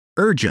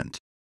Urgent.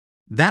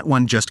 That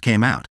one just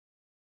came out.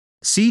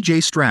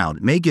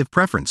 C.J.Stroud may give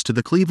preference to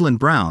the Cleveland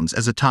Browns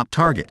as a top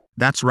target,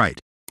 that's right.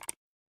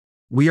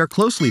 We are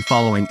closely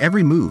following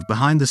every move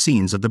behind the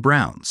scenes of the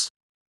Browns.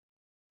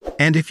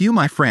 And if you,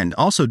 my friend,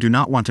 also do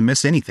not want to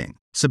miss anything,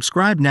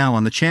 subscribe now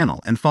on the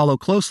channel and follow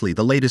closely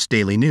the latest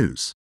daily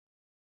news.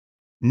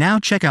 Now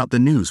check out the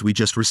news we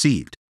just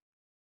received.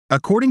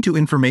 According to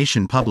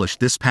information published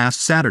this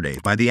past Saturday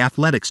by The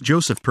Athletic's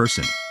Joseph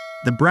Person,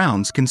 the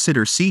Browns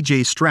consider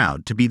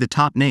C.J.Stroud to be the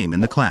top name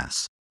in the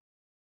class.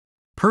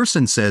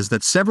 Person says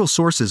that several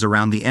sources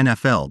around the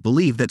NFL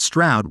believe that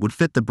Stroud would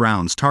fit the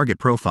Browns' target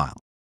profile.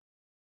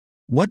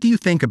 What do you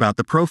think about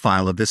the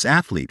profile of this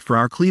athlete for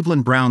our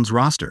Cleveland Browns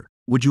roster?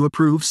 Would you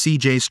approve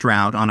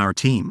C.J.Stroud on our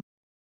team?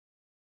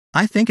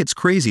 I think it's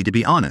crazy, to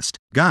be honest,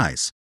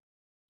 guys.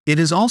 It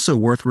is also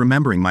worth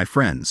remembering, my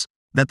friends,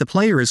 that the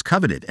player is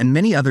coveted in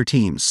many other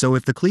teams, so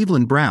if the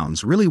Cleveland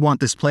Browns really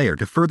want this player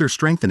to further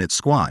strengthen its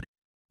squad,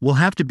 will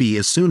have to be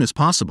as soon as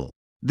possible.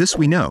 This,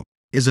 we know,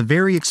 is a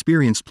very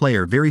experienced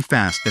player, very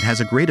fast, that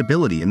has a great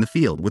ability in the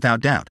field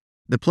without doubt.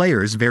 The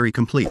player is very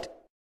complete.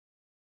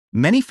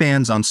 Many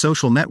fans on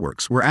social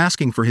networks were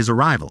asking for his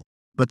arrival,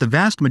 but the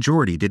vast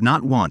majority did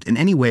not want in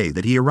any way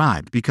that he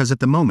arrived because at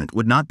the moment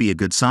would not be a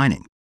good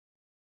signing.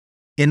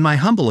 In my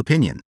humble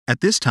opinion,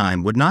 at this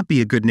time would not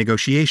be a good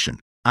negotiation.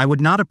 I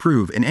would not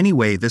approve in any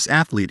way this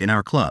athlete in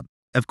our club.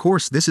 Of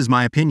course, this is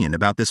my opinion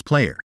about this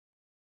player.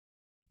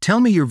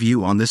 Tell me your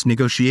view on this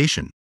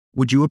negotiation.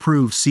 Would you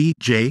approve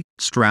C.J.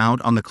 Stroud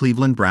on the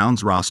Cleveland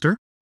Browns roster?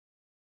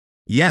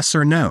 Yes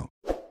or no?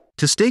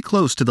 To stay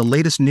close to the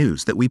latest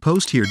news that we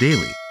post here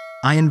daily,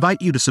 I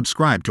invite you to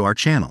subscribe to our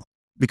channel,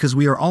 because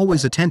we are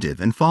always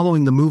attentive and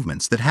following the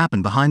movements that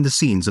happen behind the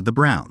scenes of the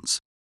Browns.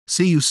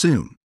 See you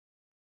soon.